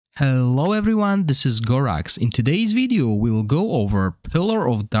Hello everyone, this is Gorax. In today's video, we'll go over Pillar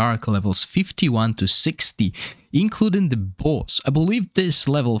of Dark levels 51 to 60, including the boss. I believe this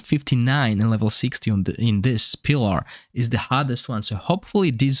level 59 and level 60 in this pillar is the hardest one, so hopefully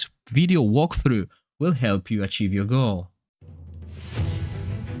this video walkthrough will help you achieve your goal.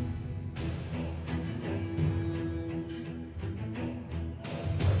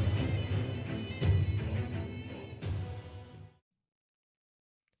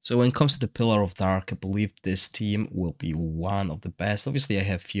 So when it comes to the Pillar of Dark, I believe this team will be one of the best. Obviously, I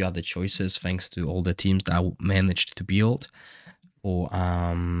have a few other choices thanks to all the teams that I managed to build for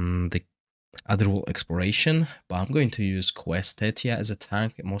the Otherworld Exploration. But I'm going to use xNGCBtkxVQ as a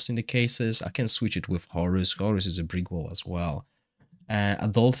tank most in the cases. I can switch it with Horus. Horus is a brick wall as well.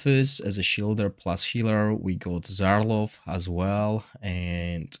 Adolphus as a shielder plus healer. We got Zarlov as well.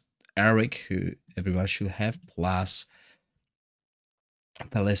 And Eric, who everyone should have, plus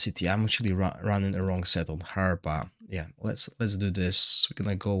Felicity. I'm actually running the wrong set on her, but yeah, let's do this. We're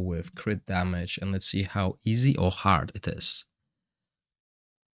gonna go with crit damage and let's see how easy or hard it is.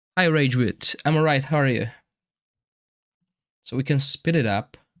 Hi Ragewood, I'm alright, how are you? So we can speed it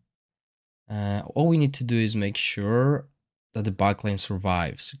up. All we need to do is make sure that the backline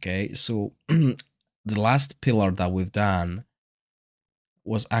survives, okay? So the last pillar that we've done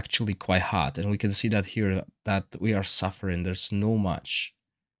was actually quite hard, and we can see that here that we are suffering. There's no much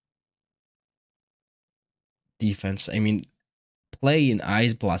defense. I mean, playing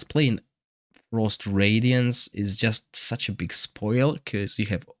Ice Blast, playing Frost Radiance is just such a big spoil because you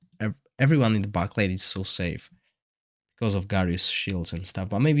have everyone in the backline is so safe because of Gary's shields and stuff.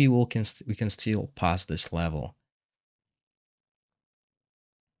 But maybe we can still pass this level.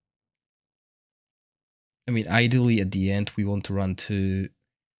 I mean, ideally at the end we want to run two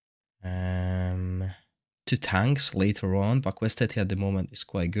tanks later on, but xNGCBtkxVQ at the moment is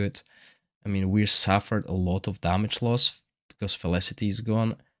quite good. I mean, we suffered a lot of damage loss because Felicity is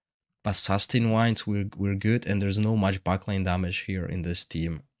gone, but sustain-wise we're good, and there's no much backline damage here in this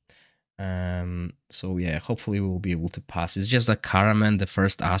team. So yeah, hopefully we'll be able to pass. It's just that Caraman, the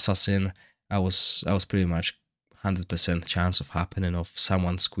first assassin, I was pretty much 100% chance of happening of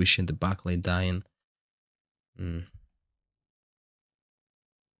someone squishing the backline dying.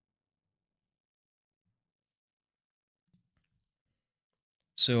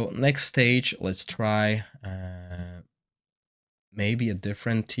 So next stage, let's try maybe a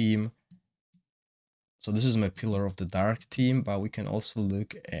different team. So this is my Pillar of the Dark team, but we can also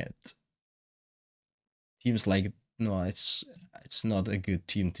look at teams like, no, it's not a good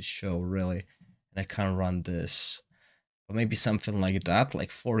team to show really, and I can't run this. But maybe something like that, like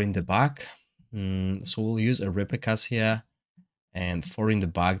 4 in the back. So we'll use a replicas here, and 4 in the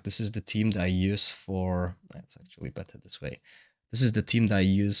back. This is the team that I use for. It's actually better this way. This is the team that I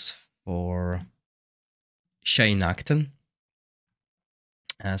use for Shainakten.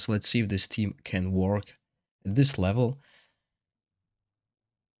 So let's see if this team can work at this level.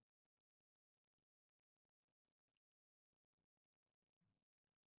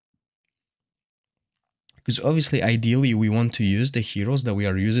 Because obviously, ideally, we want to use the heroes that we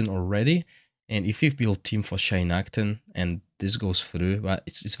are using already. And if we've built team for Shainakten and this goes through, but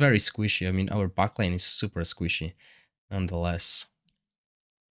it's very squishy. I mean, our backline is super squishy nonetheless.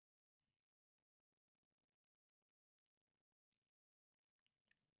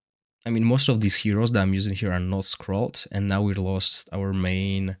 I mean, most of these heroes that I'm using here are not scrolled, and now we lost our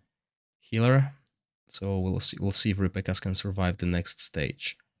main healer. So we'll see if replicas can survive the next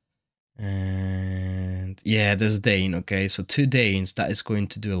stage. And yeah, there's Dane. Okay, so 2 Danes, that is going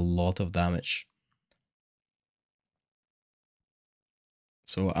to do a lot of damage.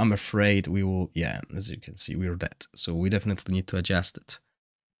 So I'm afraid we will, yeah, as you can see, we're dead. So we definitely need to adjust it.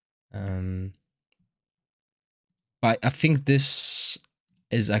 But I think this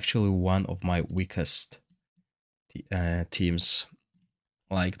is actually one of my weakest teams,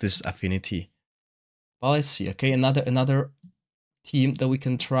 like this affinity. Well, let's see. Okay, another team that we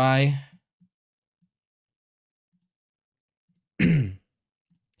can try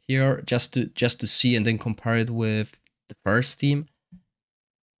here, just to see and then compare it with the first team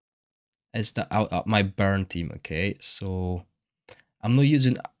as my burn team. Okay, so I'm not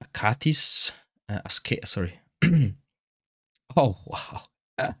using Akatis. Sorry. Oh wow.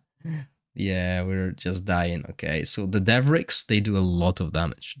 Yeah, we're just dying. Okay, so the Devrix, they do a lot of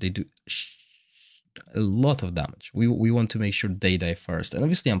damage. They do a lot of damage. We want to make sure they die first, and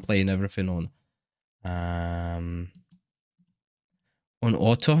obviously I'm playing everything on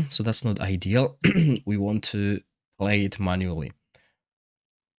auto, so that's not ideal. We want to play it manually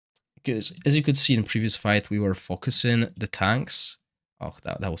because, as you could see in previous fight, we were focusing the tanks Oh,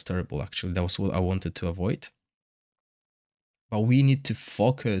 that was terrible, actually. That was what I wanted to avoid. But we need to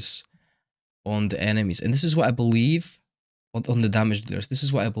focus on the enemies. And this is what I believe on the damage dealers. This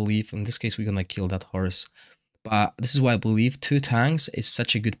is what I believe. In this case, we're going to kill that horse. But this is why I believe 2 tanks is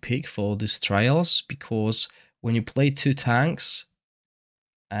such a good pick for these trials, because when you play 2 tanks,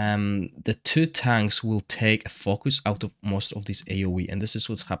 the 2 tanks will take a focus out of most of this AoE, and this is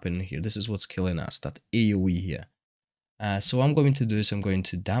what's happening here. This is what's killing us, that AoE here. So what I'm going to do is I'm going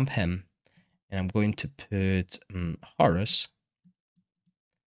to dump him, and I'm going to put Horus.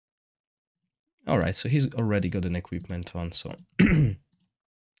 Alright, so he's already got an equipment on, so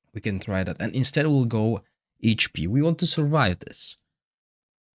we can try that. And instead we'll go HP. We want to survive this.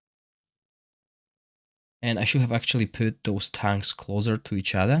 And I should have actually put those tanks closer to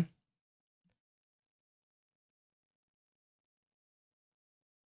each other.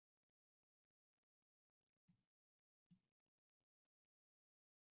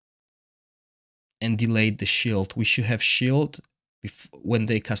 And delayed the shield. We should have shield when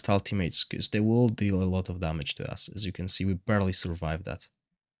they cast ultimates, because they will deal a lot of damage to us. As you can see, we barely survived that.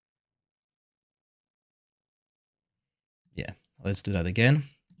 Yeah, let's do that again.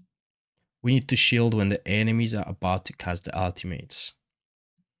 We need to shield when the enemies are about to cast the ultimates.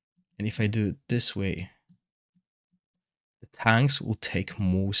 And if I do it this way, the tanks will take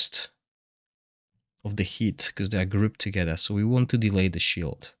most of the hit because they are grouped together. So we want to delay the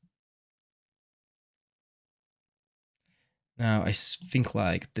shield. Now I think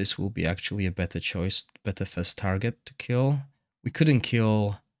like this will be actually a better choice, better first target to kill. We couldn't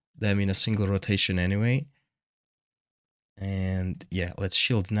kill them in a single rotation anyway. And yeah, let's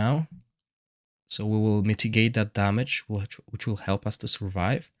shield now. So we will mitigate that damage, which will help us to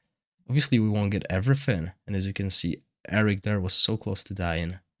survive. Obviously we won't get everything. And as you can see, Eric there was so close to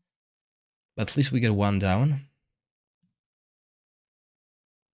dying. But at least we get 1 down.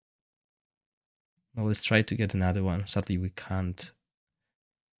 Now let's try to get another one. Sadly, we can't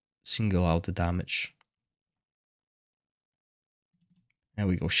single out the damage. There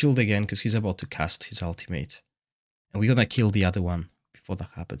we go. Shield again, because he's about to cast his ultimate. And we're gonna kill the other one before that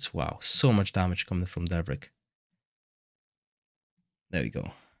happens. Wow, so much damage coming from Devrick. There we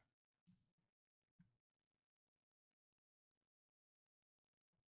go.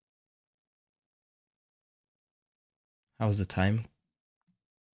 How's the time?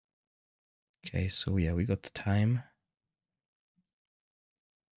 Okay, so yeah, we got the time.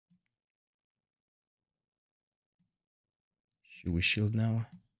 Should we shield now?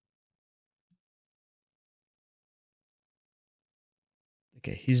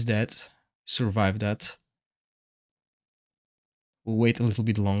 Okay, he's dead. Survived that. We'll wait a little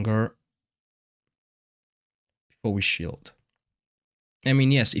bit longer before we shield. I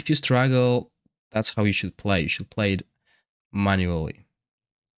mean, yes, if you struggle, that's how you should play. You should play it manually.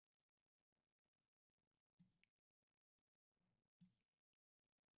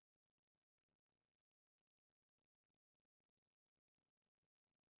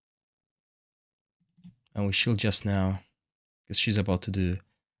 And we shield just now, because she's about to do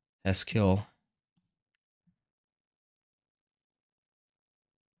a skill.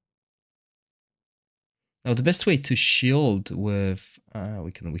 Now the best way to shield with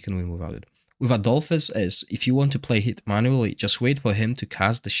we can remove out it. With Adolphus is, if you want to play hit manually, just wait for him to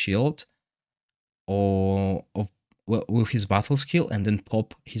cast the shield or with his battle skill and then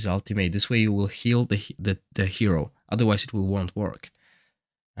pop his ultimate. This way you will heal the hero. Otherwise it won't work.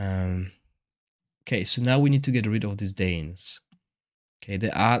 Okay, so now we need to get rid of these Danes. Okay, they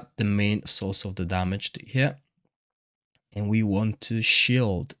are the main source of the damage here. And we want to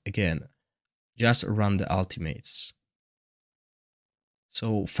shield again. Just run the ultimates.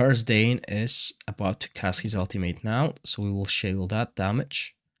 So first Dane is about to cast his ultimate now, so we will shield that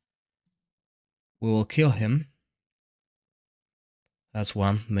damage. We will kill him. That's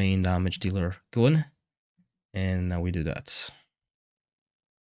one main damage dealer gone. And now we do that.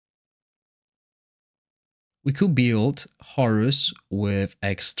 We could build Horus with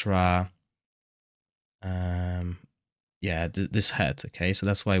extra yeah, this head, okay? So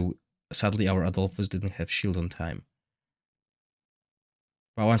that's why sadly our Adolphus didn't have shield on time.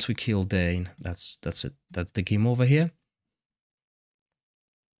 But once we kill Dane, that's it. That's the game over here.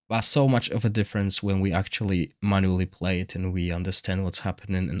 But so much of a difference when we actually manually play it and we understand what's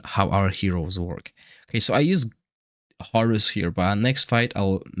happening and how our heroes work. Okay, so I use Horus here, but next fight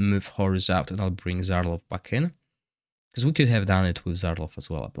I'll move Horus out and I'll bring Zarlov back in. Because we could have done it with Zarlov as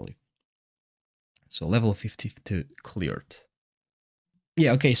well, I believe. So level 52 cleared.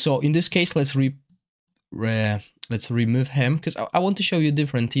 Yeah, okay, so in this case, let's remove him, because I want to show you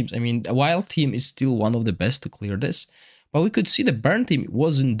different teams. I mean, the Wild team is still one of the best to clear this, But we could see the burn team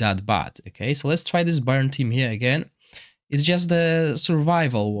wasn't that bad. Okay, so let's try this burn team here again. It's just the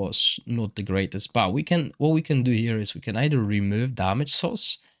survival was not the greatest, but what we can do here is we can either remove damage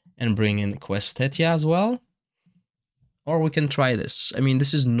source and bring in Questetia as well, or we can try this. I mean,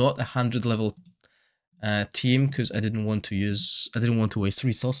 this is not a 100 level team because I didn't want to waste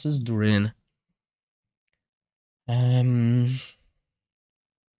resources during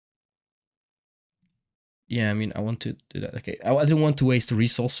yeah, I mean, I want to do that. Okay, I didn't want to waste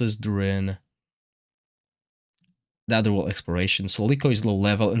resources during the other world exploration. So Liko is low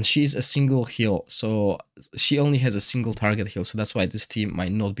level and she's a single heal. So she only has a single target heal. So that's why this team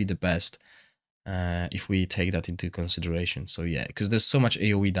might not be the best if we take that into consideration. So yeah, because there's so much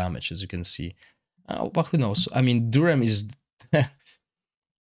AoE damage, as you can see. But who knows? I mean, Durham is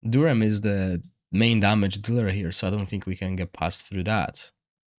Durham is the main damage dealer here. So I don't think we can get past through that.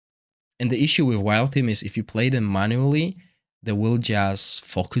 And the issue with Wild Team is if you play them manually, they will just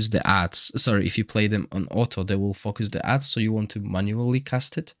focus the ads. Sorry, if you play them on auto, they will focus the ads, so you want to manually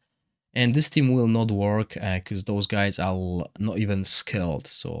cast it. And this team will not work because those guys are not even skilled,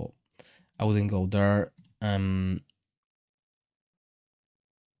 so I wouldn't go there. I mean,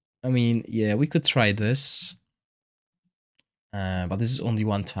 yeah, we could try this. But this is only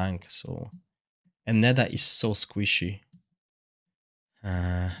one tank, so... And Neda is so squishy.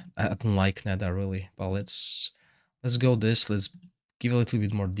 I don't like Neda really, but let's go this. Let's give a little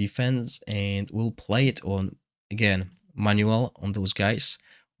bit more defense, and we'll play it on, again, manual on those guys.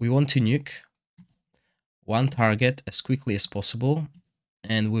 We want to nuke one target as quickly as possible,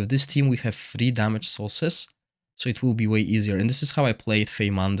 and with this team we have 3 damage sources, so it will be way easier. And this is how I played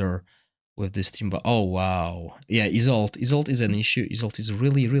Feymander with this team. But oh wow, yeah, Isolt is an issue. Isolt is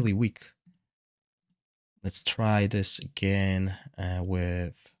really, really weak. Let's try this again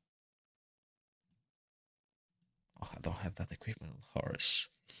with... Oh, I don't have that equipment, horse.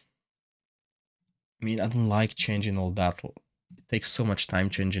 I mean, I don't like changing all that. It takes so much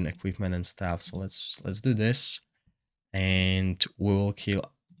time changing equipment and stuff. So let's do this, and we'll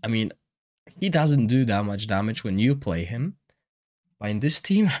kill. I mean, he doesn't do that much damage when you play him, but in this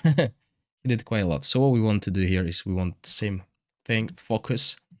team, he did quite a lot. So what we want to do here is we want the same thing: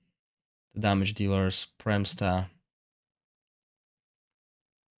 focus the damage dealers, Premsta.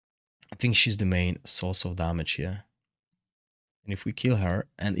 I think she's the main source of damage here. And if we kill her,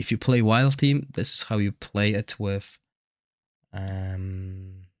 and if you play Wild Team, this is how you play it with... what's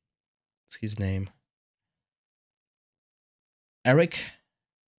his name? Eric?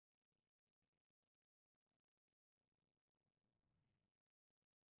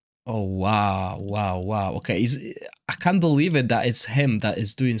 Oh, wow, wow, wow. Okay, I can't believe it that it's him that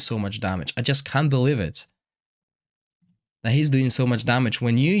is doing so much damage. I just can't believe it. That he's doing so much damage.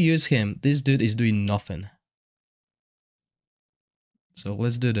 When you use him, this dude is doing nothing. So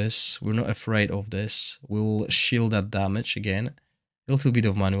let's do this. We're not afraid of this. We'll shield that damage again. A little bit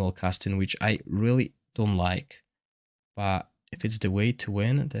of manual casting, which I really don't like. But if it's the way to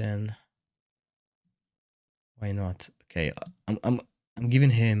win, then why not? Okay, I'm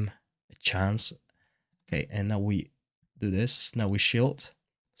giving him a chance. Okay, and now we do this. Now we shield.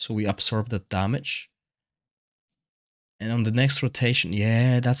 So we absorb that damage. And on the next rotation,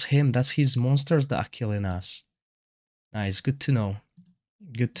 yeah, that's him. That's his monsters that are killing us. Nice, good to know.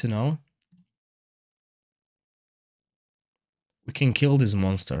 Good to know. We can kill these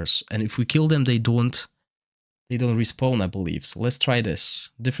monsters, and if we kill them, they don't respawn, I believe. So let's try this.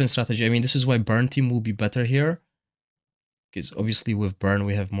 Different strategy. I mean, this is why Burn team will be better here, because obviously with Burn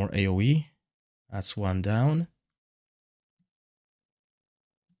we have more AoE. That's one down.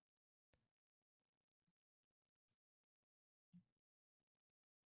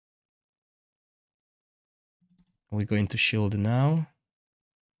 We're going to shield now.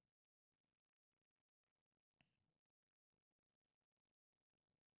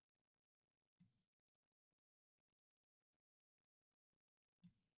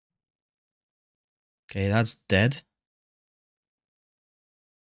 Okay, that's dead.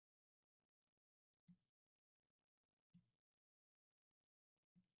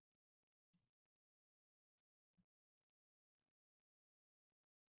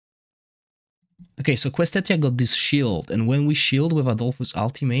 Okay, so Questetia got this shield, and when we shield with Adolphus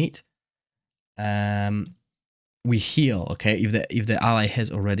ultimate, we heal, okay, if the ally has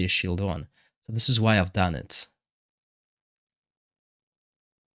already a shield on. So this is why I've done it.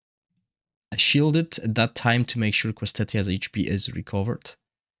 I shielded at that time to make sure Questetia's HP is recovered.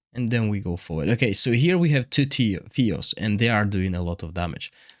 And then we go forward. Okay, so here we have 2 Theos, and they are doing a lot of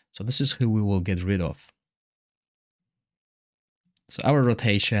damage. So this is who we will get rid of. So our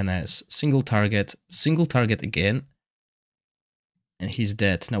rotation is single target again, And he's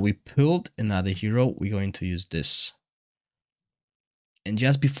dead. Now we pulled another hero. We're going to use this. And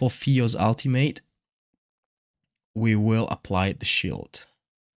just before Theo's ultimate, we will apply the shield.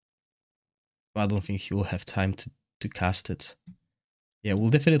 But I don't think he will have time to cast it. Yeah,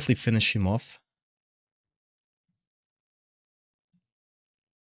 we'll definitely finish him off.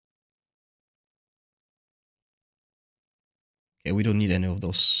 Okay, we don't need any of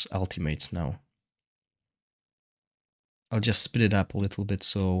those ultimates now. I'll just speed it up a little bit,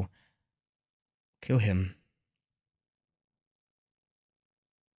 so kill him.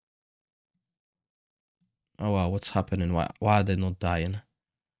 Oh wow, what's happening? Why are they not dying?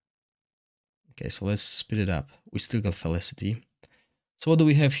 Okay, so let's speed it up. We still got Felicity. So what do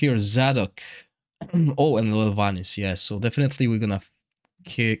we have here? Zadok. Oh, and Lelvanis, yes. So definitely we're gonna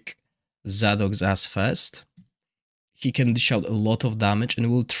kick Zadok's ass first. He can dish out a lot of damage,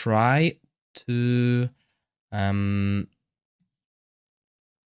 and we'll try to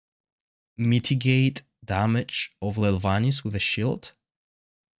mitigate damage of Lelvanis with a shield.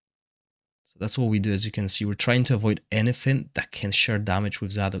 So that's what we do. As you can see, we're trying to avoid anything that can share damage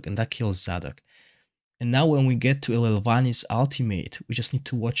with Zadok, and that kills Zadok. And now when we get to Lelvanis' ultimate, we just need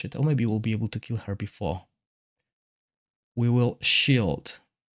to watch it. Or maybe we'll be able to kill her before. We will shield.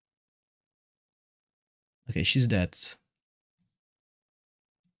 Okay, she's dead.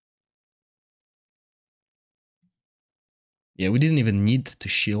 Yeah, we didn't even need to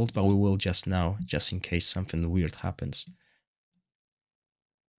shield, but we will just now, just in case something weird happens.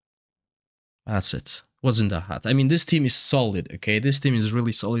 That's it. Wasn't that hard. I mean, this team is solid, okay? This team is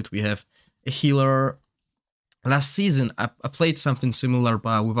really solid. We have a healer. Last season, I played something similar,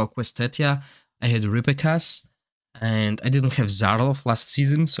 but without Questetia. I had Ripekas, and I didn't have Zarlov last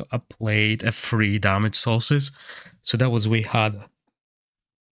season, so I played a 3 damage sources. So that was way harder.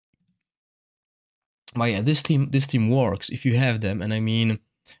 But yeah, this team works if you have them, and I mean,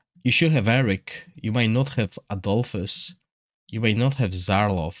 you should have Eric. You might not have Adolphus. You might not have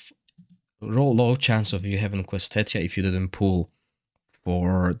Zarlov. Low chance of you having Questetia if you didn't pull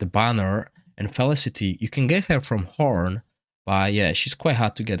for the banner. And Felicity, you can get her from Horn, but yeah, she's quite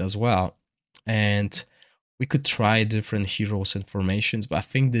hard to get as well. And we could try different heroes and formations, but I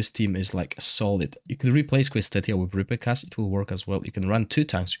think this team is like solid. You could replace Questetia with Ripekas, it will work as well. You can run 2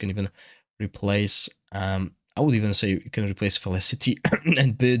 tanks, you can even replace, I would even say you can replace Felicity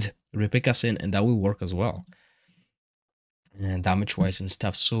and bid Ripekas in, and that will work as well. And damage-wise and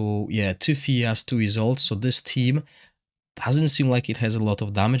stuff. So yeah, 2 Fias, 2 results. So this team doesn't seem like it has a lot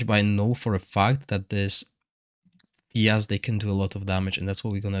of damage, but I know for a fact that this Fias, they can do a lot of damage, and that's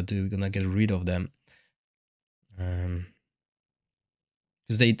what we're gonna do. We're gonna get rid of them.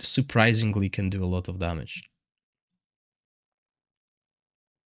 Because they surprisingly can do a lot of damage.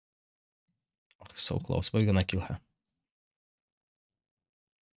 Oh, so close, but we're gonna kill her.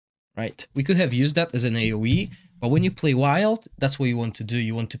 Right, we could have used that as an AoE, but when you play wild, that's what you want to do.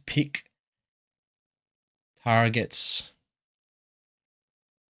 You want to pick targets.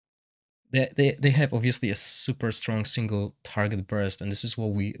 They have obviously a super strong single target burst, and this is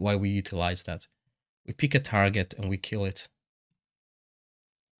what why we utilize that. We pick a target and we kill it,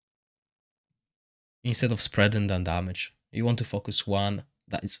 instead of spreading the damage. You want to focus one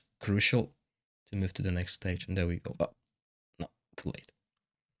that is crucial to move to the next stage, and there we go. Oh, no, too late.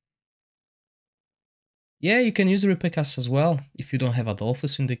 Yeah, you can use Ripekas as well if you don't have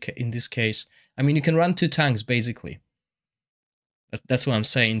Adolphus in this case. I mean, you can run 2 tanks basically. That's what I'm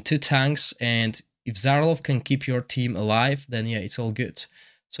saying. 2 tanks, and if Zarlov can keep your team alive, then yeah, it's all good.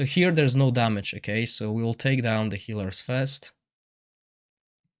 So here there's no damage, okay? So we will take down the healers first.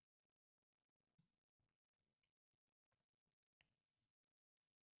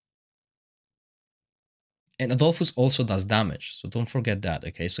 And Adolphus also does damage, so don't forget that,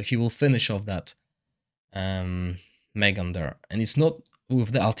 okay? So he will finish off that Megan there. And it's not,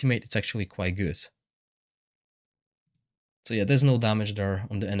 with the ultimate, it's actually quite good. So yeah, there's no damage there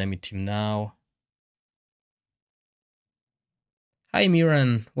on the enemy team now. Hi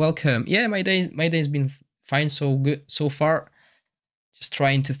Miran, welcome. Yeah, my day's been fine, so good so far. Just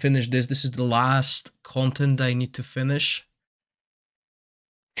trying to finish this. This is the last content I need to finish.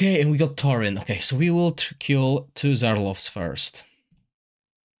 Okay, and we got Torin. Okay, so we will kill 2 Zarlovs first.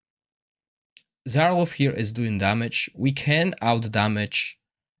 Zarlov here is doing damage. We can out-damage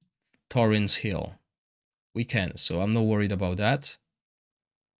Torin's heal. We can, so I'm not worried about that.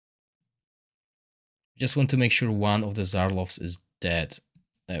 Just want to make sure one of the Zarlovs is dead.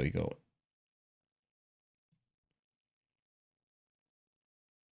 There we go.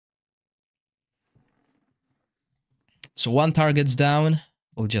 So 1 target's down.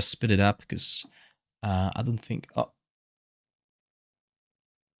 We'll just speed it up because I don't think... Oh,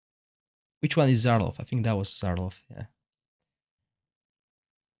 Which one is Zarlov? I think that was Zarlov, yeah.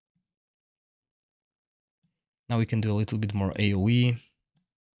 Now we can do a little bit more AoE.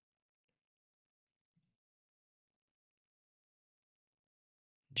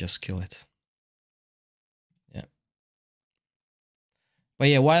 Just kill it. Yeah. But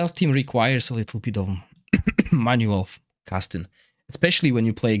yeah, Wild Team requires a little bit of manual casting. Especially when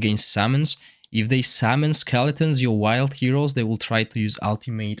you play against summons. If they summon skeletons, your wild heroes, they will try to use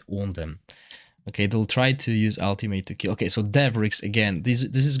ultimate on them. Okay, they'll try to use ultimate to kill. Okay, so Devrix, again, this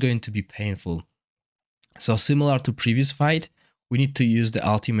is going to be painful. So similar to previous fight, we need to use the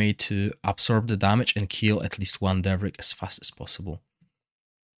ultimate to absorb the damage and kill at least one Devrick as fast as possible.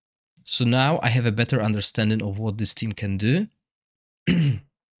 So now I have a better understanding of what this team can do.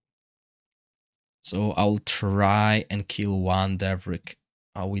 So I'll try and kill one Devrick.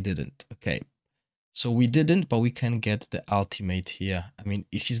 Oh, we didn't. Okay. So we didn't, but we can get the ultimate here. I mean,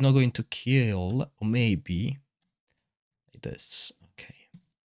 if he's not going to kill, or maybe like this. Okay.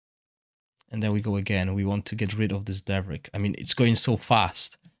 And then we go again. We want to get rid of this Devrick. I mean, it's going so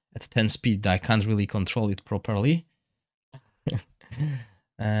fast at 10 speed that I can't really control it properly.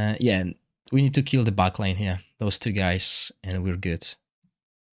 Yeah, we need to kill the backline here. Those two guys, and we're good.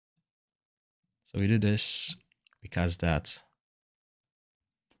 So we do this because that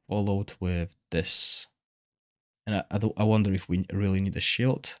followed with this. And I wonder if we really need a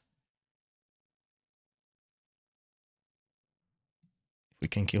shield. If we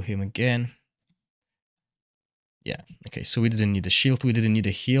can kill him again. Yeah, okay, so we didn't need a shield, we didn't need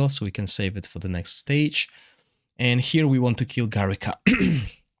a heal, so we can save it for the next stage. And here we want to kill Garika.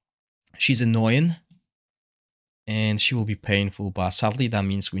 She's annoying. And she will be painful, but sadly that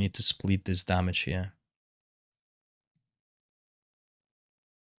means we need to split this damage here.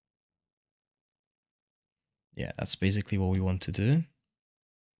 Yeah, that's basically what we want to do.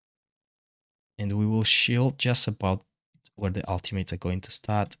 And we will shield just about where the ultimates are going to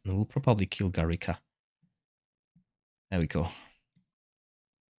start, and we'll probably kill Garika. There we go.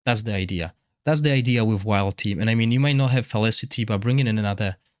 That's the idea. That's the idea with Wild Team. And I mean, you might not have Felicity, but bringing in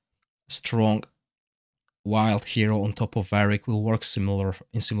another strong wild hero on top of Varric will work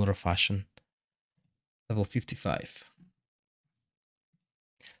in similar fashion. Level 55.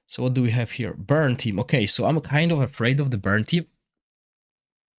 So what do we have here? Burn Team. Okay, so I'm kind of afraid of the Burn Team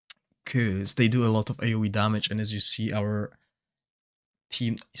because they do a lot of AoE damage, and as you see, our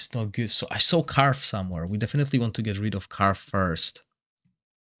team is not good. So I saw Carve somewhere. We definitely want to get rid of Carve first.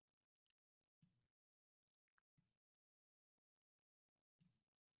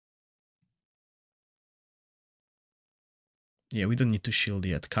 Yeah, we don't need to shield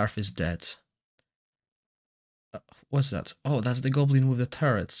yet. Carve is dead. What's that? Oh, that's the goblin with the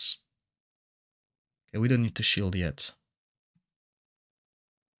turrets. Okay, we don't need to shield yet.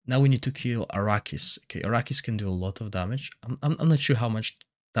 Now we need to kill Arrakis. Okay, Arrakis can do a lot of damage. I'm not sure how much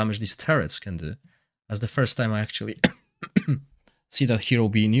damage these turrets can do. That's the first time I actually see that hero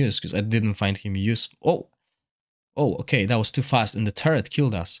being used, because I didn't find him useful. Oh, okay, that was too fast, and the turret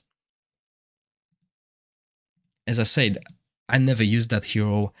killed us. As I said, I never used that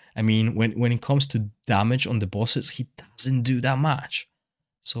hero. I mean, when it comes to damage on the bosses, he doesn't do that much.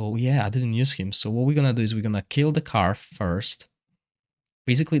 So yeah, I didn't use him. So what we're gonna do is we're gonna kill the Carve first.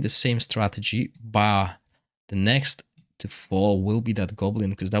 Basically the same strategy, but the next to fall will be that goblin,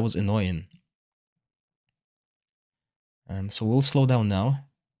 because that was annoying. So we'll slow down now.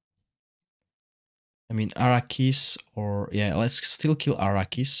 I mean, Arrakis, or yeah, let's still kill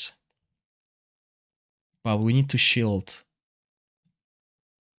Arrakis. But we need to shield.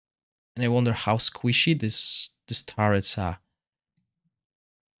 And I wonder how squishy these turrets are.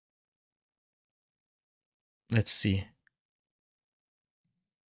 Let's see.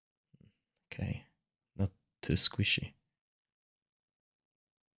 Okay, not too squishy.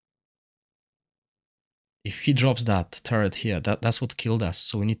 If he drops that turret here, that's what killed us,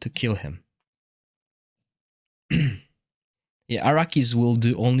 so we need to kill him. Yeah, Arrakis will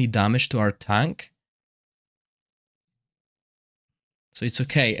do only damage to our tank. So it's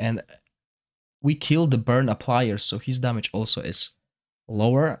okay, and we killed the burn applier, so his damage also is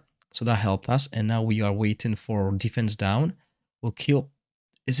lower, so that helped us. And now we are waiting for defense down. We'll kill...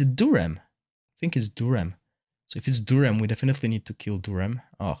 Is it Durem? I think it's Durem. So if it's Durem, we definitely need to kill Durem.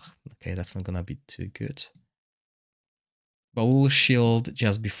 Oh, okay, that's not gonna be too good. But we'll shield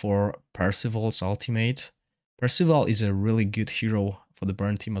just before Percival's ultimate. Percival is a really good hero for the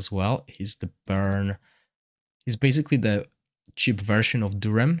burn team as well. He's the burn... He's basically the cheap version of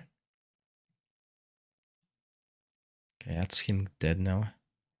Durem. Okay, that's him dead now.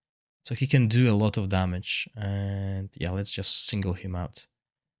 So he can do a lot of damage. And yeah, let's just single him out.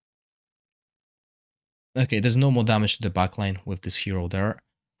 Okay, there's no more damage to the backline with this hero there.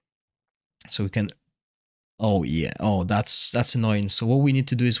 So we can... Oh, yeah. Oh, that's annoying. So what we need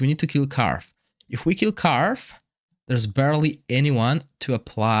to do is we need to kill Carve. If we kill Carve, there's barely anyone to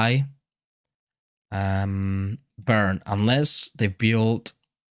apply burn, unless they build...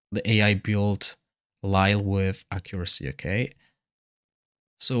 The AI build Lyle with accuracy, okay?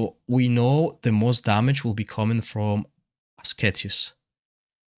 So we know the most damage will be coming from Ascetius.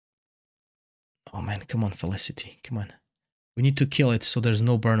 Oh man, come on, Felicity, come on. We need to kill it so there's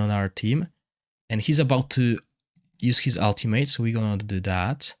no burn on our team. And he's about to use his ultimate, so we're gonna do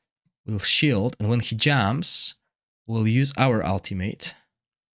that. We'll shield, and when he jumps, we'll use our ultimate.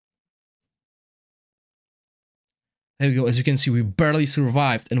 There we go. As you can see, we barely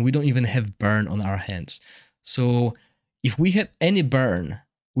survived, and we don't even have burn on our hands. So if we had any burn,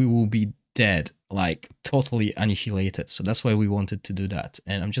 we will be dead, like totally annihilated. So that's why we wanted to do that.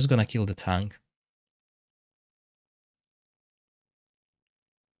 And I'm just gonna kill the tank.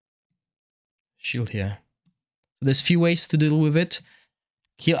 Shield here. So there's few ways to deal with it.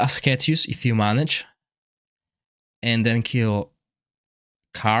 Kill Ascetius if you manage. And then kill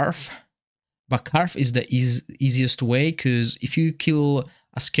Carve. But Carve is the easiest way, because if you kill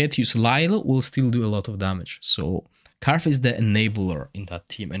Ascetius, Lyle will still do a lot of damage. So Carve is the enabler in that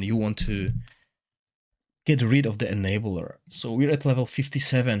team, and you want to get rid of the enabler. So we're at level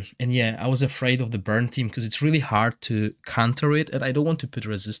 57, and yeah, I was afraid of the burn team because it's really hard to counter it, and I don't want to put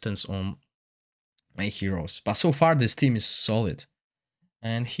resistance on my heroes. But so far this team is solid.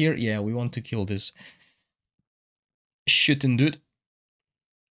 And here, yeah, we want to kill this shooting dude.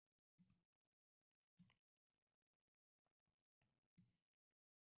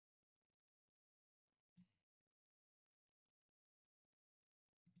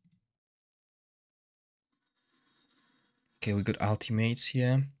 Okay, we got ultimates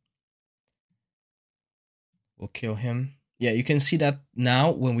here. We'll kill him. Yeah, you can see that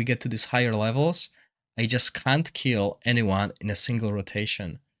now when we get to these higher levels, I just can't kill anyone in a single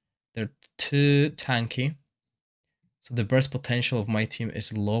rotation. They're too tanky. So the burst potential of my team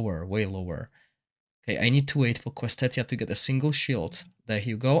is lower, way lower. Okay, I need to wait for Questetia to get a single shield. There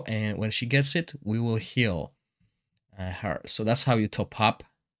you go, and when she gets it, we will heal her. So that's how you top up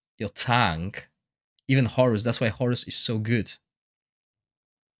your tank. Even Horus, that's why Horus is so good.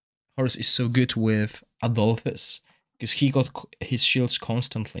 Horus is so good with Adolphus, because he got his shields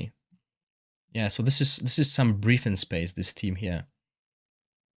constantly. Yeah, so this is some breathing space, this team here.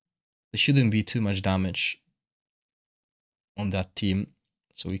 There shouldn't be too much damage on that team,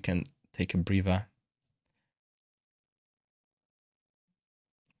 so we can take a breather.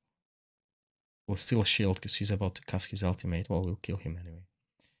 We'll still shield because he's about to cast his ultimate. Well, we'll kill him anyway.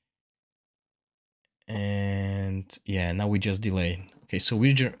 And yeah, now we just delay. Okay, so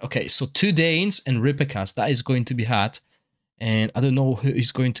so 2 Danes and Ripicas, that is going to be hard. And I don't know who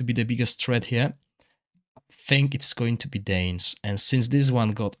is going to be the biggest threat here. I think it's going to be Danes. And since this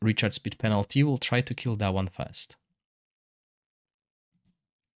one got recharge speed penalty, we'll try to kill that one first.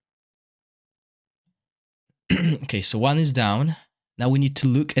 Okay, so one is down. Now we need to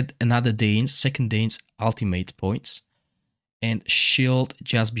look at another Dane's, second Dane's ultimate points. And shield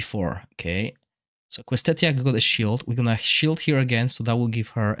just before, okay? So Questetia got a shield. We're gonna shield here again, so that will give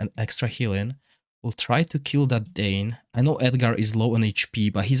her an extra healing. We'll try to kill that Dane. I know Edgar is low on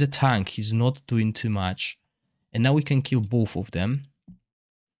HP, but he's a tank. He's not doing too much. And now we can kill both of them.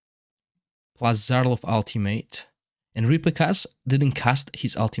 Plus Zarlov ultimate. And Ripicas didn't cast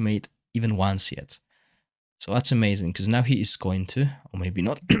his ultimate even once yet. So that's amazing, because now he is going to, or maybe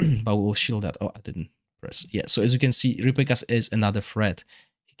not, but we'll shield that. Oh, I didn't press. Yeah, so as you can see, Ripicas is another threat.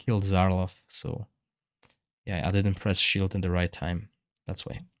 He killed Zarlov, so yeah, I didn't press shield in the right time. That's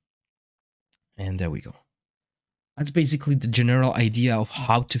why. And there we go. That's basically the general idea of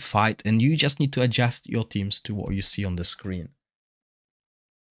how to fight, and you just need to adjust your teams to what you see on the screen.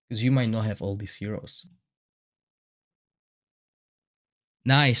 Because you might not have all these heroes.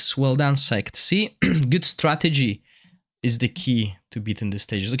 Nice, well done, Sect. See, good strategy is the key to beating the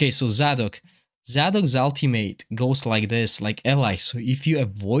stages. Okay, so Zadok. Zadok's ultimate goes like this, like Ally. So if you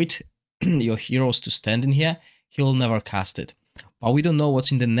avoid your heroes to stand in here, he'll never cast it. But we don't know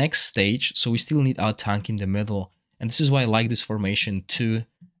what's in the next stage, so we still need our tank in the middle. And this is why I like this formation 2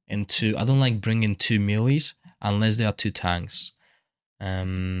 and 2. I don't like bringing 2 melees unless there are 2 tanks.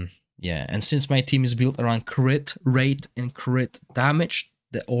 Yeah, and since my team is built around crit rate and crit damage,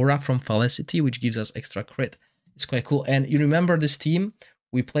 the aura from Felicity, which gives us extra crit, it's quite cool. And you remember this team?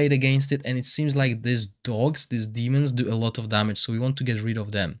 We played against it, and it seems like these dogs, these demons, do a lot of damage, so we want to get rid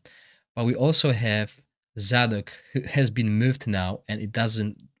of them. But we also have Zadok, who has been moved now, and it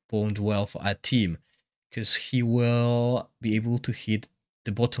doesn't bode well for our team, because he will be able to hit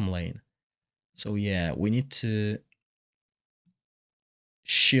the bottom lane. So yeah, we need to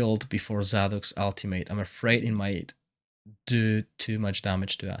shield before Zadok's ultimate. I'm afraid it might do too much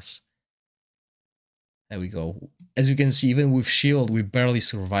damage to us. There we go. As you can see, even with shield, we barely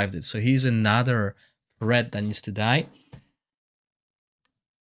survived it. So he's another threat that needs to die.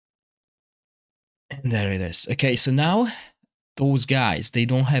 And there it is. Okay, so now those guys, they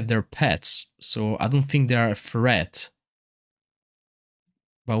don't have their pets. So I don't think they are a threat.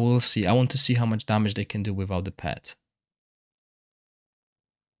 But we'll see. I want to see how much damage they can do without the pet.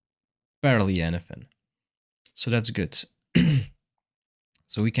 Barely anything. So that's good.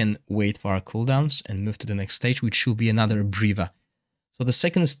 So we can wait for our cooldowns and move to the next stage, which should be another Briva. So the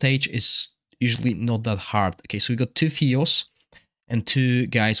second stage is usually not that hard. Okay, so we got 2 Theos and 2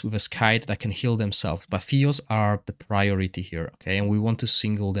 guys with a Skite that can heal themselves. But Theos are the priority here, okay? And we want to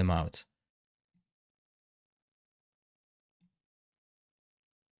single them out.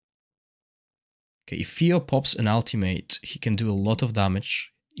 Okay, if Theo pops an ultimate, he can do a lot of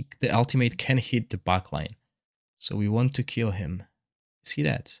damage. The ultimate can hit the backline. So we want to kill him. Is he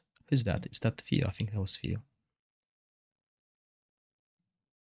dead? Who's that? Is that Theo? I think that was Theo.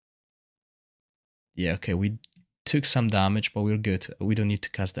 Yeah, okay, we took some damage, but we're good. We don't need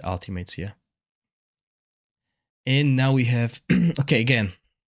to cast the ultimates here. And now we have... okay, again.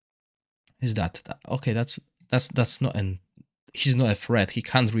 Who's that? Okay, that's not an... He's not a threat. He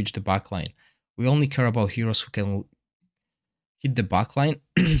can't reach the backline. We only care about heroes who can hit the backline.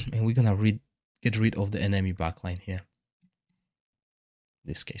 And we're gonna get rid of the enemy backline here.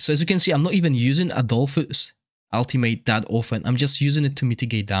 This case. So as you can see, I'm not even using Adolphus ultimate that often. I'm just using it to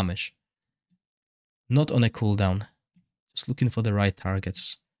mitigate damage. Not on a cooldown. Just looking for the right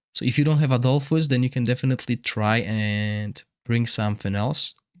targets. So if you don't have Adolphus, then you can definitely try and bring something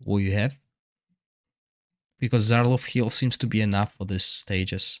else. What you have. Because Zarlov heal seems to be enough for these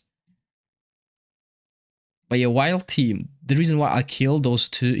stages. But yeah, Wild Team. The reason why I killed those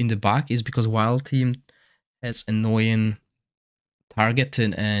 2 in the back is because Wild Team has annoying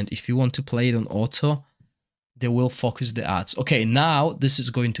targeting, and if you want to play it on auto, they will focus the ads. Okay, now this is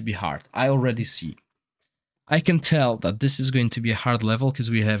going to be hard. I already see. I can tell that this is going to be a hard level because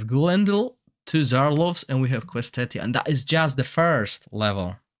we have Gulendel, 2 Zarlovs, and we have Questetia, and that is just the first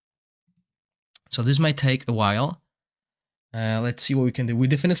level. So this might take a while. Let's see what we can do. We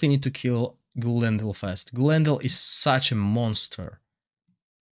definitely need to kill Gulendel first. Gulendel is such a monster.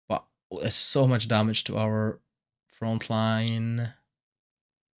 But there's so much damage to our front line.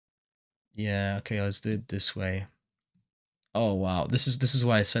 Yeah, okay, let's do it this way. Oh wow, this is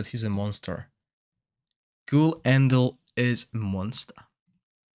why I said he's a monster. Gulendel is a monster.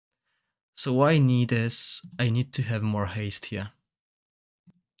 So what I need is, I need to have more haste here.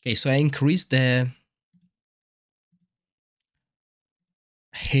 Okay, so I increased the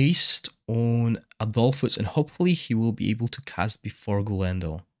haste on Adolphus, and hopefully he will be able to cast before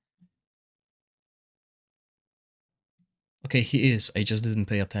Gulendel. Okay, he is. I just didn't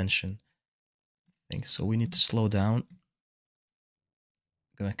pay attention. I think so. We need to slow down.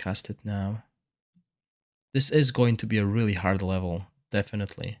 I'm gonna cast it now. This is going to be a really hard level,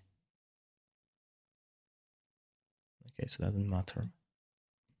 definitely. Okay, so that doesn't matter.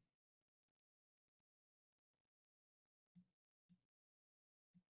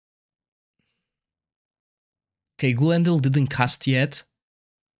 Okay, Gulendel didn't cast yet.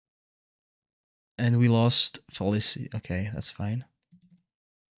 And we lost Felicity. Okay, that's fine.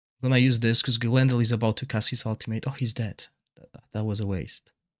 I'm gonna use this because Gulendel is about to cast his ultimate. Oh, he's dead. That was a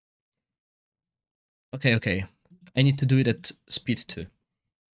waste. Okay, okay. I need to do it at speed 2.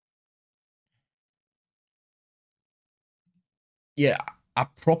 Yeah, I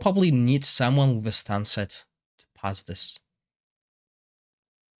probably need someone with a stun set to pass this.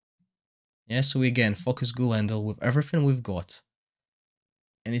 Yeah, so we again focus Gulendel with everything we've got.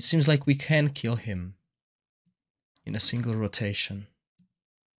 And it seems like we can kill him in a single rotation.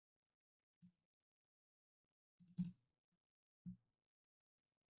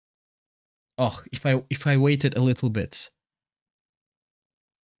 Oh, if I waited a little bit,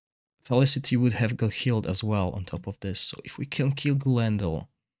 Felicity would have got healed as well on top of this. So if we can kill Gulendel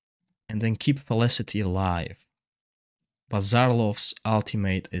and then keep Felicity alive. But Zarlov's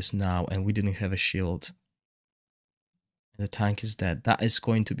ultimate is now, and we didn't have a shield. And the tank is dead. That is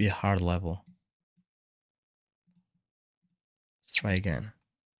going to be a hard level. Let's try again.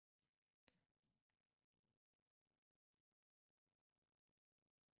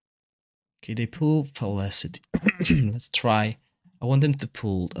 Okay, they pull Felicity. Let's try. I want them to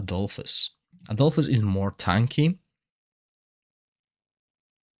pull Adolphus. Adolphus is more tanky.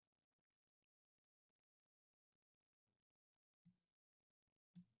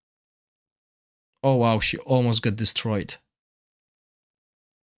 Oh wow, she almost got destroyed.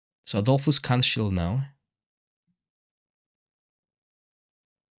 So Adolphus can't shield now.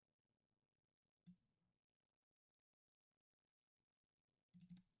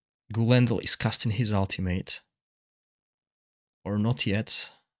 Gulendel is casting his ultimate. Or not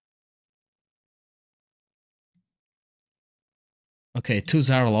yet. Okay, two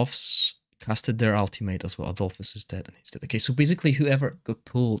Zarlovs casted their ultimate as well. Adolphus is dead and he's dead. Okay, so basically whoever got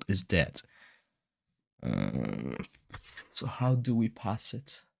pulled is dead. So how do we pass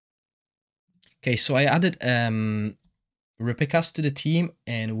it? Okay, so I added Repikas to the team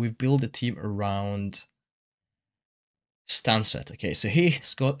and we built the team around stun set. Okay, so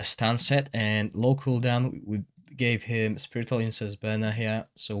he's got a stun set and low cooldown. We gave him Spiritual Incest banner here,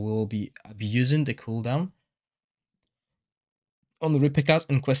 so we'll be using the cooldown on Repikas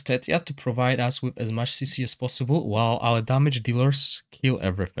and Questetia to provide us with as much CC as possible while our damage dealers kill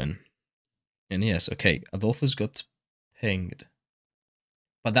everything. And yes, okay, Adolphus got pinged.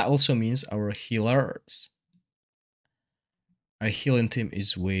 But that also means our healing team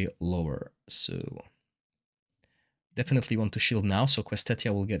is way lower. So definitely want to shield now, so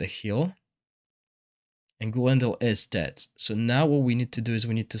Questetia will get a heal. And Gulendel is dead. So now what we need to do is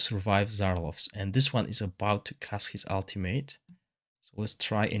we need to survive Zarlovs. And this one is about to cast his ultimate. So let's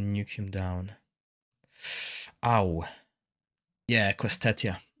try and nuke him down. Ow. Yeah,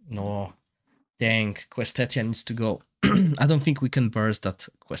 Questetia. No. Dang, Questetia needs to go. I don't think we can burst that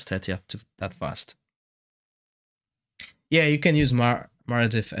Questetia that fast. Yeah, you can use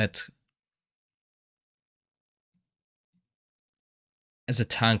Maradif as a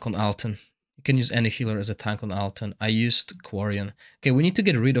tank on Alton. You can use any healer as a tank on Alton. I used Quarian. Okay, we need to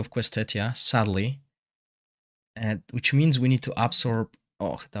get rid of Questetia, sadly. And which means we need to absorb...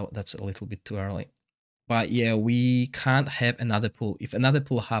 Oh, that's a little bit too early. But yeah, we can't have another pull. If another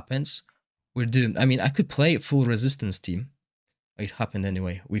pull happens, we're doomed. I mean, I could play a full resistance team. It happened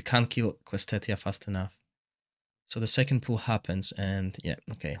anyway. We can't kill Questetia fast enough. So the second pull happens and yeah,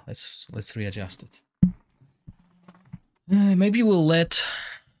 okay, let's readjust it. Maybe we'll let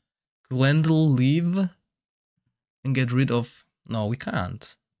Glendel leave and get rid of... No, we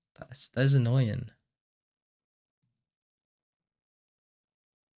can't. That's annoying.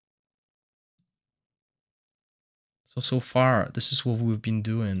 So far, this is what we've been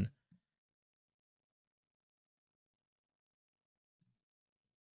doing.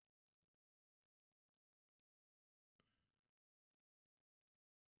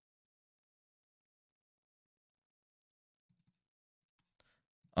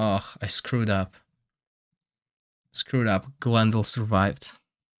 Oh, I screwed up. Glendel survived.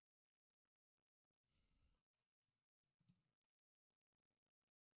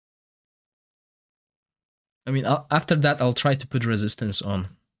 I mean, after that, I'll try to put resistance on.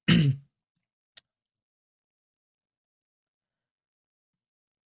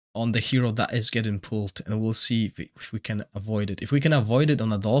 On the hero that is getting pulled, and we'll see if we can avoid it. If we can avoid it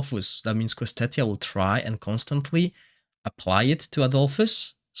on Adolphus, that means Questetia will try and constantly apply it to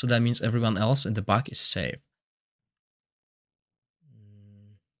Adolphus, so that means everyone else in the back is safe.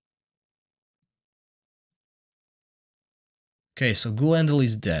 Okay, so Gulendel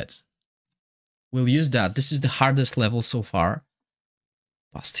is dead. We'll use that. This is the hardest level so far,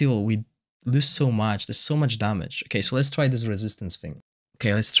 but still, we lose so much. There's so much damage. Okay, so let's try this resistance thing.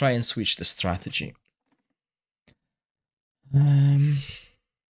 Okay, let's try and switch the strategy.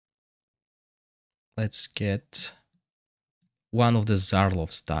 Let's get one of the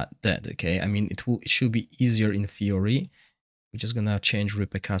Zarlovs dead, okay? I mean, it should be easier in theory. We're just gonna change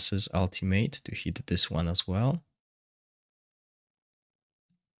Ripekas's ultimate to hit this one as well.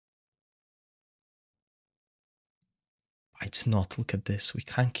 It's not, look at this, we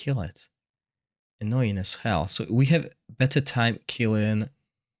can't kill it. Annoying as hell. So we have better time killing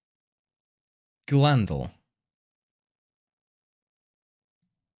Gulendel.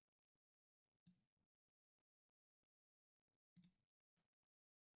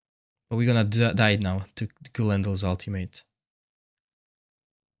 But we're gonna die now to Gulendel's ultimate.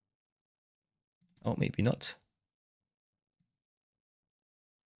 Oh, maybe not.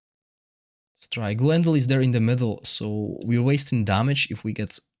 Let's try. Gulendel is there in the middle, so we're wasting damage if we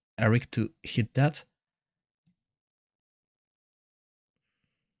get Eric to hit that.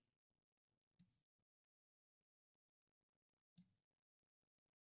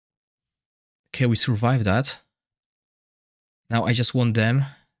 Okay, we survived that. Now I just want them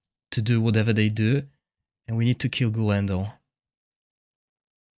to do whatever they do, and we need to kill Gulendel.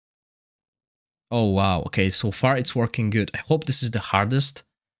 Oh wow, okay, so far it's working good. I hope this is the hardest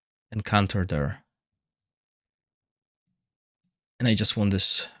encounter there. And I just want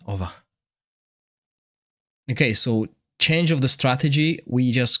this over. Okay, so change of the strategy.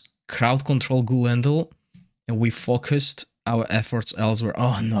 We just crowd control Gulendel and we focused our efforts elsewhere.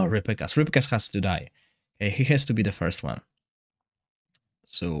 Oh no, Ripekas. Ripekas has to die. Okay, he has to be the first one.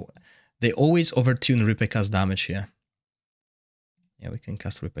 So they always overtune Ripekas damage here. Yeah, we can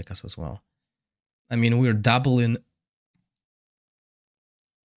cast Ripekas as well. I mean, we're doubling.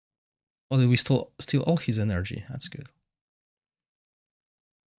 Oh, did we steal all his energy? That's good.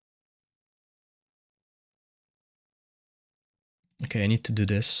 Okay, I need to do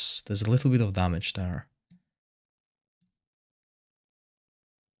this. There's a little bit of damage there.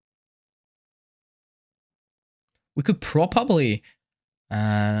 We could probably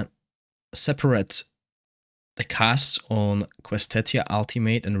separate the casts on Questetia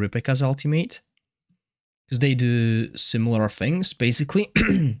Ultimate and Ripeka's Ultimate, because they do similar things, basically.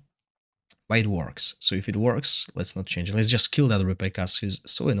 But it works. So if it works, let's not change it. Let's just kill that Ripekas, who's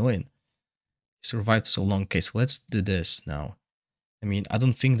so annoying. He survived so long. Okay, so let's do this now. I mean, I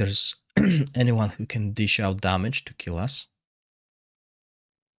don't think there's anyone who can dish out damage to kill us.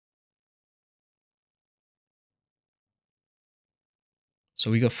 So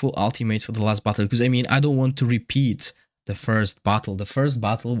we got full ultimates for the last battle, because I mean, I don't want to repeat the first battle. The first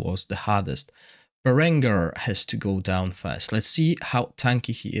battle was the hardest. Berengar has to go down first. Let's see how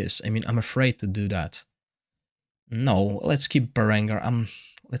tanky he is. I mean, I'm afraid to do that. No, let's keep Berengar.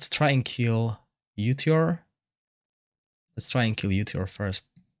 Let's try and kill Uteor. Let's try and kill Uteor first.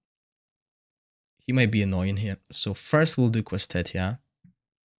 He might be annoying here. So first we'll do Questetia.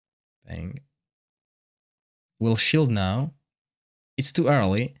 Bang. We'll shield now. It's too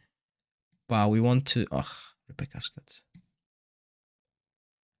early, but we want to... Ugh, Rebecca's good.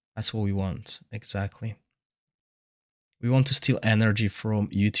 That's what we want, exactly. We want to steal energy from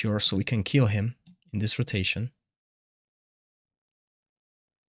Uteor so we can kill him in this rotation.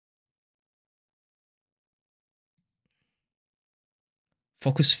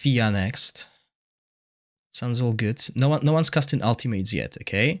 Focus Fia next. Sounds all good. No one's casting ultimates yet,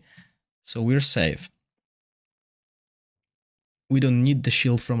 okay? So we're safe. We don't need the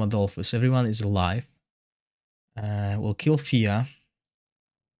shield from Adolphus. Everyone is alive. We'll kill Fia,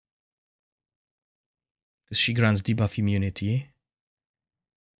 because she grants debuff immunity.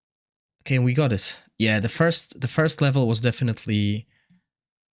 Okay, we got it. Yeah, the first level was definitely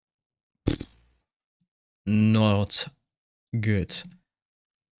not good.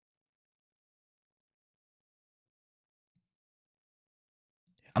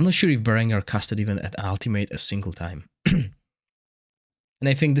 I'm not sure if Berengar casted even at ultimate a single time. And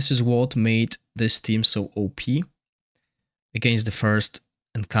I think this is what made this team so OP against the first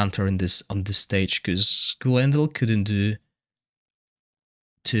encounter on this stage, because Gulendel couldn't do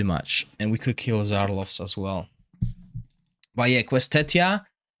too much, and we could kill Zarlovs as well. But yeah, Questetia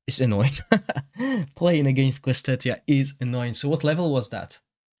is annoying. Playing against Questetia is annoying. So what level was that?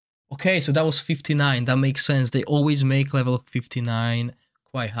 Okay, so that was 59. That makes sense. They always make level 59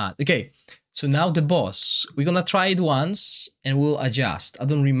 quite hard. Okay, so now the boss. We're gonna try it once and we'll adjust. I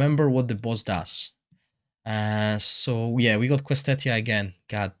don't remember what the boss does. So yeah, we got Questetia again.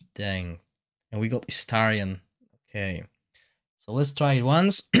 God dang. And we got Istarion. Okay. So let's try it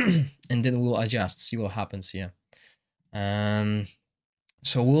once and then we'll adjust, see what happens here.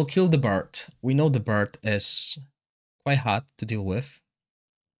 So we'll kill the bird. We know the bird is quite hard to deal with.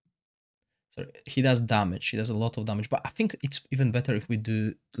 So he does damage. He does a lot of damage. But I think it's even better if we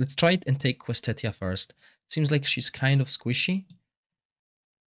do... Let's try it and take Questetia first. Seems like she's kind of squishy.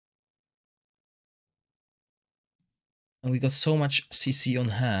 And we got so much CC on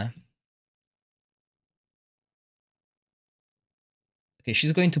her. Okay,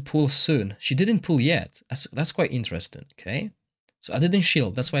 she's going to pull soon. She didn't pull yet. That's quite interesting, okay? So I didn't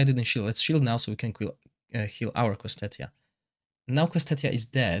shield. That's why I didn't shield. Let's shield now so we can heal our Questetia. Now Questetia is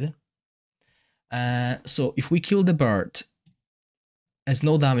dead. So if we kill the bird, there's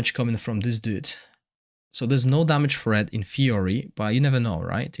no damage coming from this dude. So there's no damage threat in theory, but you never know,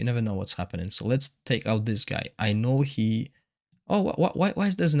 right? You never know what's happening. So let's take out this guy. I know he... Oh, why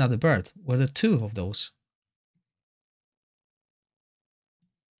is there another bird? Were there two of those?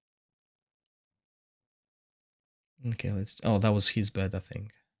 Okay, let's... Oh, that was his bed, I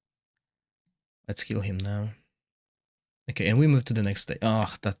think. Let's kill him now. Okay, and we move to the next stage.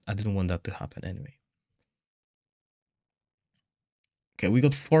 Oh, I didn't want that to happen anyway. Okay, we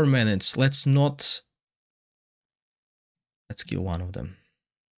got 4 minutes. Let's kill one of them.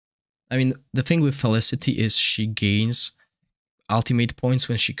 I mean, the thing with Felicity is she gains ultimate points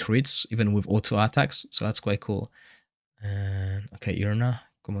when she crits, even with auto attacks. So that's quite cool. Okay, Irna.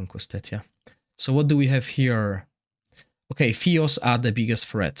 Come on, Questetia. So what do we have here? Okay, Fios are the biggest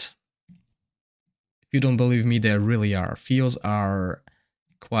threat. If you don't believe me, they really are. Fios are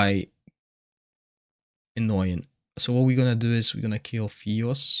quite annoying. So what we're gonna do is we're gonna kill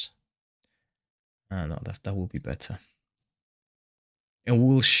Fios. No, that will be better. And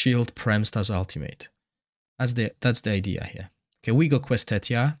we'll shield Premsta's ultimate. That's the idea here. Okay, we go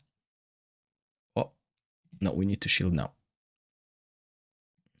Questetia. Oh, no, we need to shield now.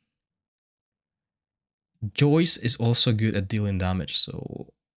 Joyce is also good at dealing damage,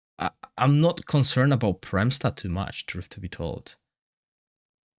 so I'm not concerned about Premsta too much, truth to be told.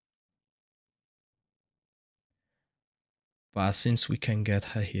 But since we can get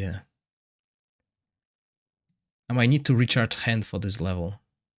her here, I might need to recharge hand for this level.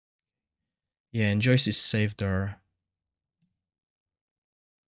 Yeah, and Joyce is safe there.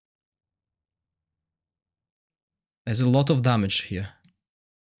 There's a lot of damage here.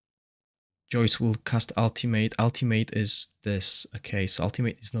 Joyce will cast ultimate. Ultimate is this. Okay, so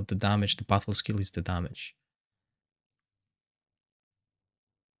ultimate is not the damage. The battle skill is the damage.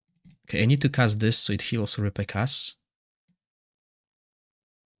 Okay, I need to cast this so it heals Ripekas.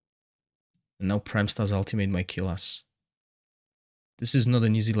 And now Premsta's ultimate might kill us. This is not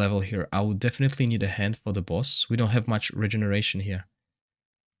an easy level here. I would definitely need a hand for the boss. We don't have much regeneration here.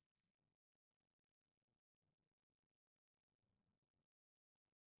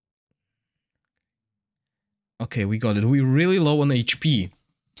 Okay, we got it. We're really low on HP.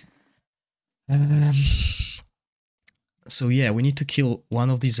 So yeah, we need to kill one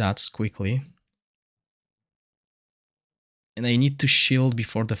of these ads quickly. And I need to shield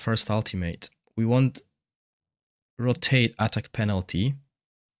before the first ultimate. We want rotate attack penalty.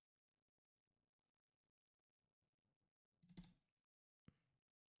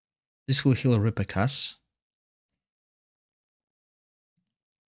 This will heal Ripekas.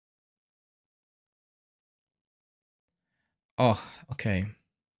 Oh, okay.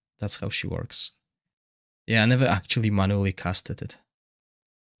 That's how she works. Yeah, I never actually manually casted it.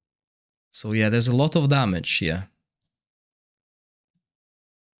 So yeah, there's a lot of damage here.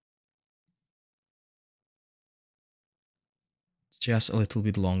 Just a little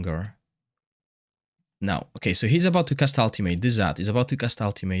bit longer. Now, okay, so he's about to cast ultimate. This ad is about to cast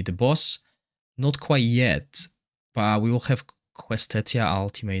ultimate. The boss, not quite yet, but we will have Questetia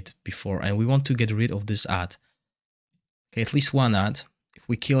ultimate before, and we want to get rid of this ad. Okay, at least one ad. If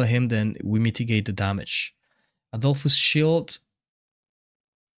we kill him, then we mitigate the damage. Adolphus shield.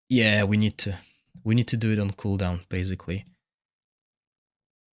 Yeah, we need to do it on cooldown, basically.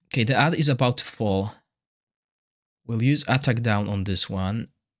 Okay, the ad is about to fall. We'll use attack down on this one.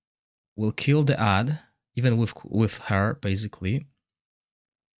 We'll kill the ad, even with her, basically.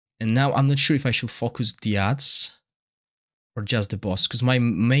 And now I'm not sure if I should focus the ads or just the boss, because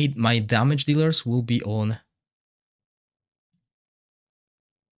my damage dealers will be on.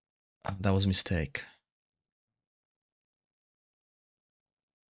 Oh, that was a mistake.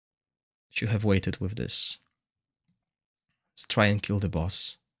 Should have waited with this. Let's try and kill the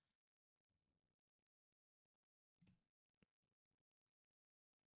boss.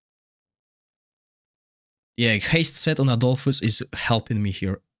 Yeah, haste set on Adolphus is helping me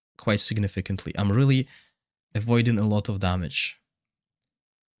here quite significantly. I'm really avoiding a lot of damage.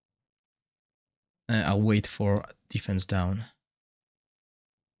 I'll wait for defense down.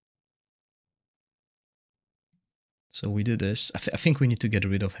 So we do this. I think we need to get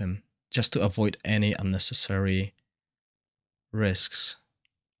rid of him just to avoid any unnecessary risks.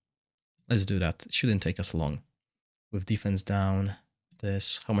 Let's do that. It shouldn't take us long. With defense down,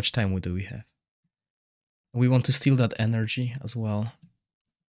 this. How much time do we have? We want to steal that energy as well.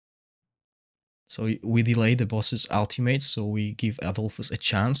 So we delay the boss's ultimate, so we give Adolphus a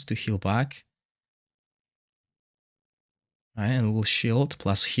chance to heal back. All right, and we'll shield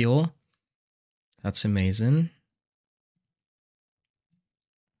plus heal. That's amazing.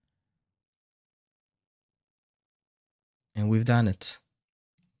 And we've done it.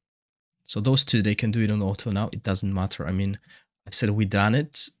 So those two, they can do it on auto now. It doesn't matter. I mean, I said we done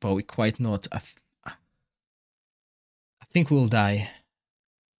it, but we quite not. I think we'll die.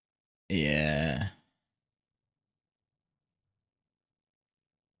 Yeah.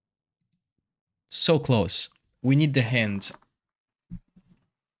 So close. We need the hand.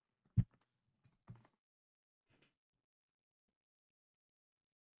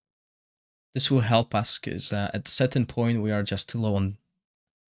 This will help us because at a certain point we are just too low on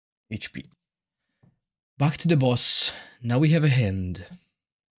HP. Back to the boss. Now we have a hand.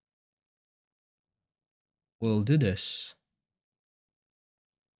 We'll do this.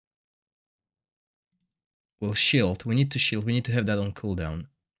 We'll shield. We need to shield. We need to have that on cooldown.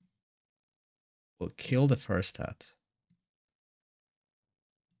 We'll kill the first hat.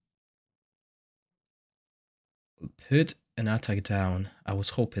 Put an attack down. I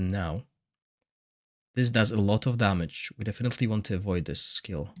was hoping now. This does a lot of damage. We definitely want to avoid this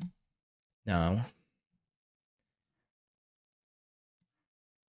skill. Now.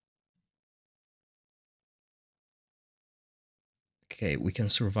 Okay, we can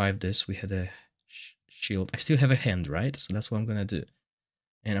survive this. We had a shield. I still have a hand, right? So that's what I'm gonna do.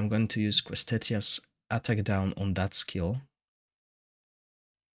 And I'm going to use Questetia's attack down on that skill.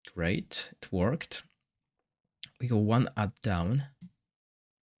 Great, it worked. We go one add down.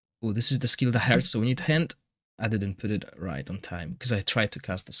 Oh, this is the skill that hurts, so we need hand. I didn't put it right on time because I tried to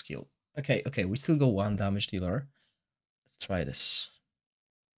cast the skill. Okay, we still go one damage dealer. Let's try this.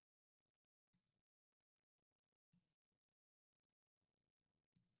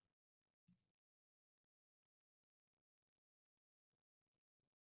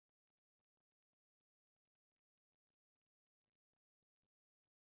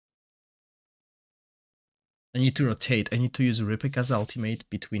 I need to rotate. I need to use Ripika's ultimate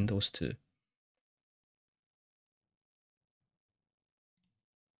between those two.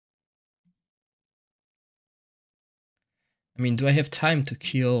 I mean, do I have time to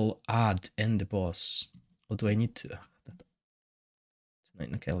kill Ad and the boss? Or do I need to?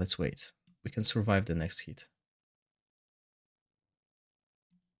 Okay, let's wait. We can survive the next hit.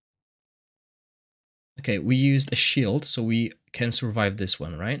 Okay, we used a shield, so we can survive this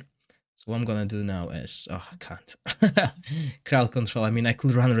one, right? So what I'm gonna do now is... Oh, I can't. Crowd control. I mean, I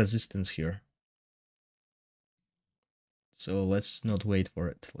could run resistance here. So let's not wait for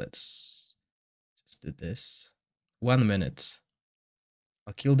it. Let's just do this. 1 minute.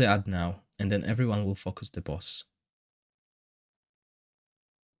 I'll kill the ad now, and then everyone will focus the boss.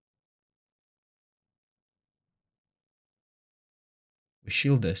 We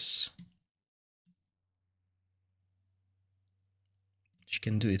shield this. She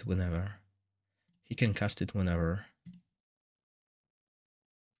can do it whenever. He can cast it whenever.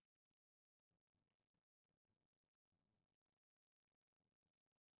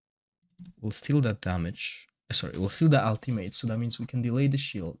 We'll steal that damage. Sorry, we'll steal the ultimate, so that means we can delay the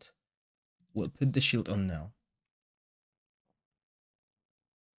shield. We'll put the shield on now.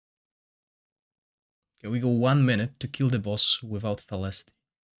 Okay, we go 1 minute to kill the boss without Felicity.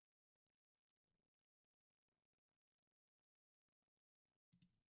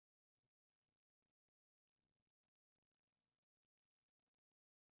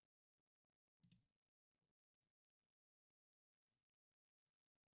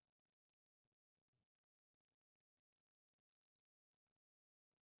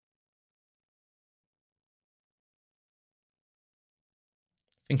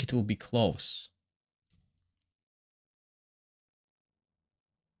 I think it will be close.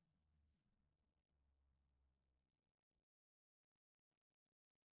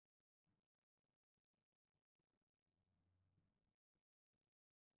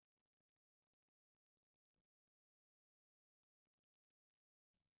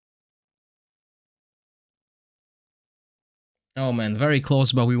 Oh man, very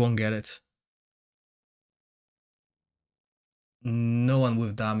close, but we won't get it. No one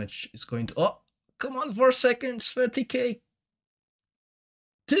with damage is going to... Oh, come on, 4 seconds, 30k.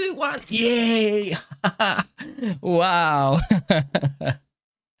 2, 1, yay! Wow.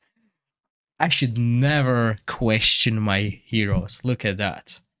 I should never question my heroes. Look at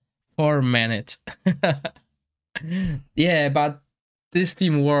that. 4 minutes. Yeah, but this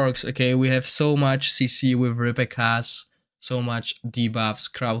team works. Okay, we have so much CC with Rebecca's, so much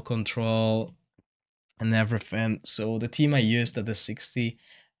debuffs, crowd control, and everything. So the team I used at the 60,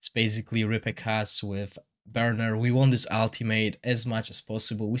 it's basically Rebecca's with Burner. We want this ultimate as much as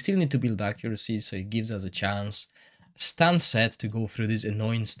possible. We still need to build accuracy, so it gives us a chance. Stun set to go through these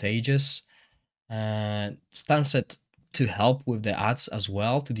annoying stages. Stun set to help with the ads as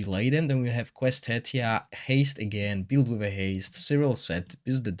well, to delay them. Then we have Questetia, haste again, build with a haste, serial set to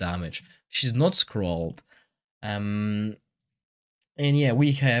boost the damage. She's not scrolled. And yeah,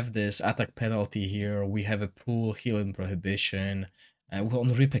 we have this attack penalty here. We have a pool, healing prohibition. On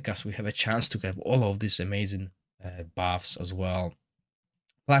Ripekas, we have a chance to have all of these amazing buffs as well.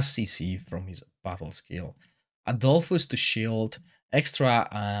 Plus CC from his battle skill. Adolphus to shield, extra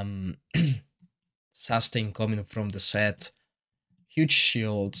sustain coming from the set, huge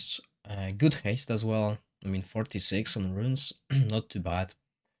shields, good haste as well. I mean, 46 on runes, not too bad.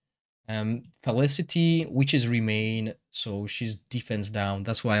 Felicity, witches remain, so she's defense down.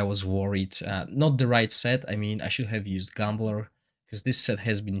 That's why I was worried. Not the right set. I mean, I should have used Gambler because this set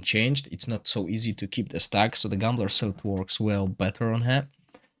has been changed. It's not so easy to keep the stack, so the Gambler set works well better on her.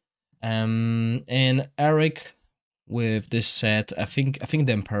 And Eric with this set, I think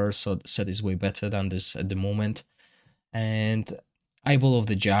the Emperor set is way better than this at the moment. And Eyeball of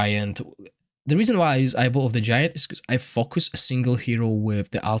the Giant. The reason why I use Eyeball of the Giant is because I focus a single hero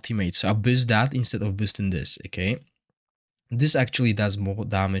with the ultimate. So I boost that instead of boosting this, okay? This actually does more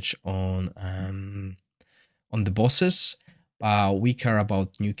damage on the bosses, but we care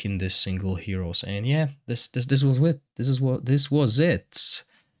about nuking this single heroes. And yeah, this was it. This was it.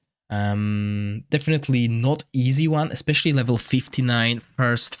 Definitely not easy one, especially level 59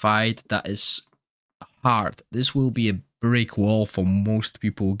 first fight. That is hard. This will be a brick wall for most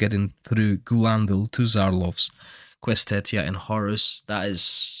people getting through Gulandil to Zarlov's, Questetia, and Horus. That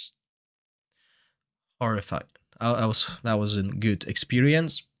is horrified. That was a good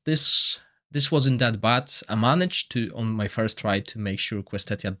experience. This wasn't that bad. I managed to, on my first try, to make sure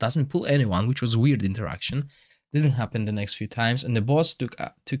Questetia doesn't pull anyone, which was a weird interaction. Didn't happen the next few times, and the boss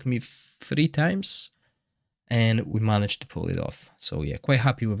took me 3 times, and we managed to pull it off. So yeah, quite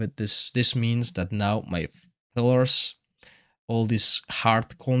happy with it. This means that now my pillars, all this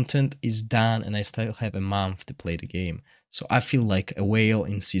hard content is done, and I still have a month to play the game. So I feel like a whale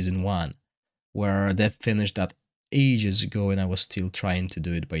in season 1, where they finished that ages ago and I was still trying to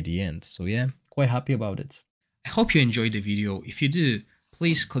do it by the end. So yeah, quite happy about it. I hope you enjoyed the video. If you do,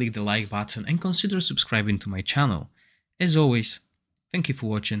 please click the like button and consider subscribing to my channel. As always, thank you for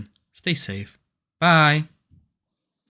watching, stay safe, bye!